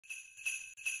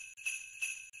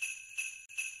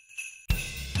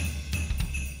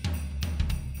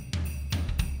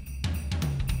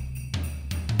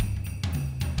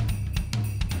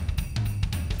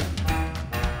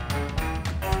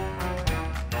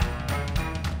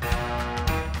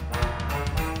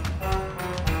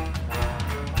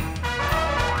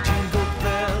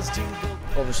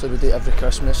obviously we do it every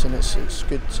Christmas, and it's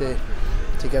good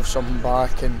to give something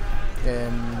back, and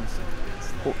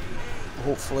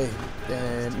hopefully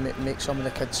make some of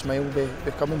the kids smile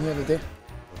by coming here today.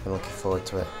 I've been looking forward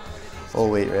to it all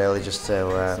week really, just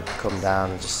to come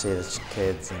down and just see the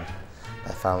kids and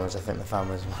their families. I think the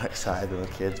families are more excited than the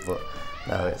kids, but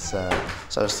no, it's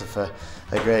obviously for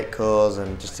a great cause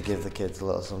and just to give the kids a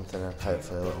little something and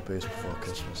hopefully a little boost before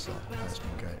Christmas, so it's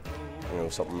been great. You know,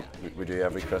 something we do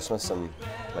every Christmas, and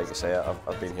like you say,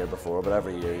 I've been here before, but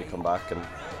every year you come back and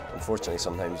unfortunately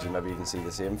sometimes you maybe even see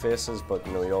the same faces, but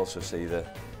you know, you also see the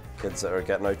kids that are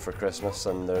getting out for Christmas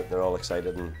and they're all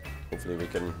excited, and hopefully we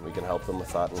can help them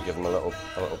with that and give them a little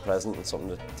present and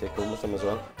something to take home with them as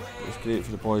well. It's great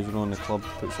for the boys, you know, in the club to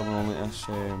put something on like this,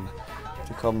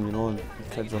 to come, you know, and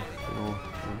the kids are, you know,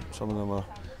 some of them are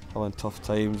having tough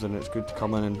times, and it's good to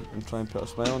come in and try and put a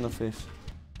smile on their face.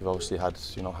 We've obviously had,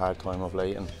 you know, hard time of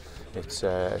late, and it's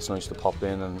nice to pop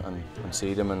in and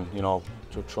see them, and you know,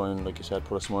 to try and, like you said,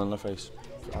 put a smile on their face.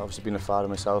 I've obviously been a father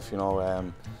myself, you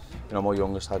know, my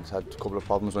youngest had a couple of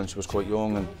problems when she was quite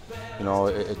young, and you know,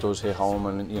 it does hit home,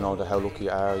 and you know how lucky you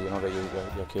are, you know,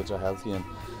 that your kids are healthy, and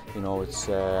you know,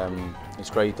 it's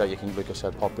great that you can, like I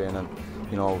said, pop in and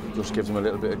you know, just give them a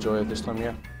little bit of joy at this time of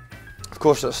year. Of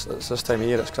course, it's this time of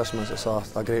year, it's Christmas, it's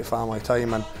a great family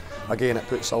time, and again it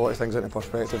puts a lot of things into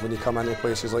perspective when you come into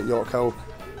places like Yorkhill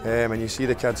and you see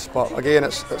the kids. But again,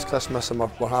 it's Christmas, and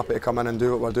we're happy to come in and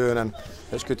do what we're doing, and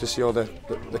it's good to see all the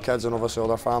kids and obviously all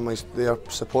their families there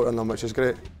supporting them, which is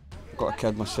great. I've got a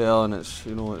kid myself, and it's,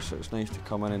 you know, it's nice to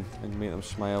come in and make them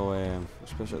smile,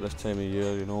 especially at this time of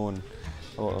year, you know, and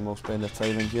a lot of them will spend their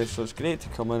time in here, so it's great to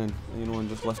come in and, you know, and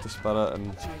just lift the spirit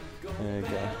and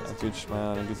get a good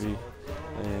smile and a good wee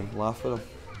laugh with them.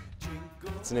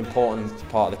 It's an important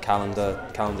part of the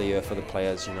calendar year for the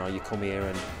players. You know, you come here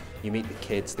and you meet the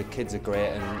kids. The kids are great,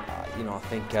 and you know, I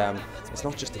think it's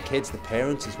not just the kids, the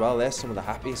parents as well. They're some of the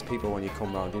happiest people when you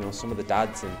come round. You know, some of the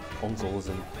dads and uncles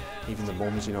and even the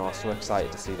mums, you know, are so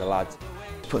excited to see the lads.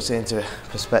 It puts it into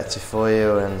perspective for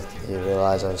you, and you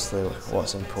realise obviously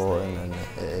what's important, and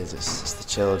it's the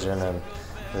children and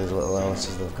those little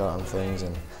illnesses they've got and things,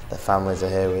 and their families are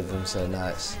here with them, so no,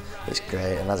 it's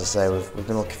great. And as I say, we've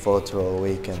been looking forward to it all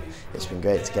week, and it's been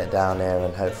great to get down here,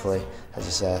 and hopefully, as I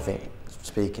say, I think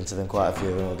speaking to them, quite a few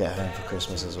of them will get home for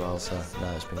Christmas as well, so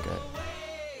no, it's been great.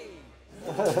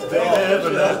 They never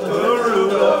left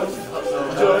Rudolph,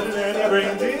 joining any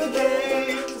reindeer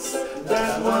games.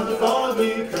 That one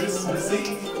foggy Christmas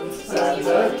Eve,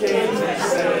 Santa came to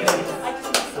say,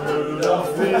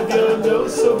 Rudolph, with your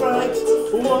nose so bright,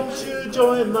 won't you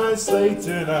join my sleigh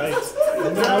tonight?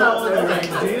 Now all the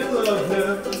reindeer love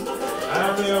him,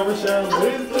 and they always shout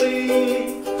with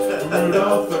glee,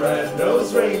 Rudolph the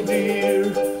red-nosed reindeer.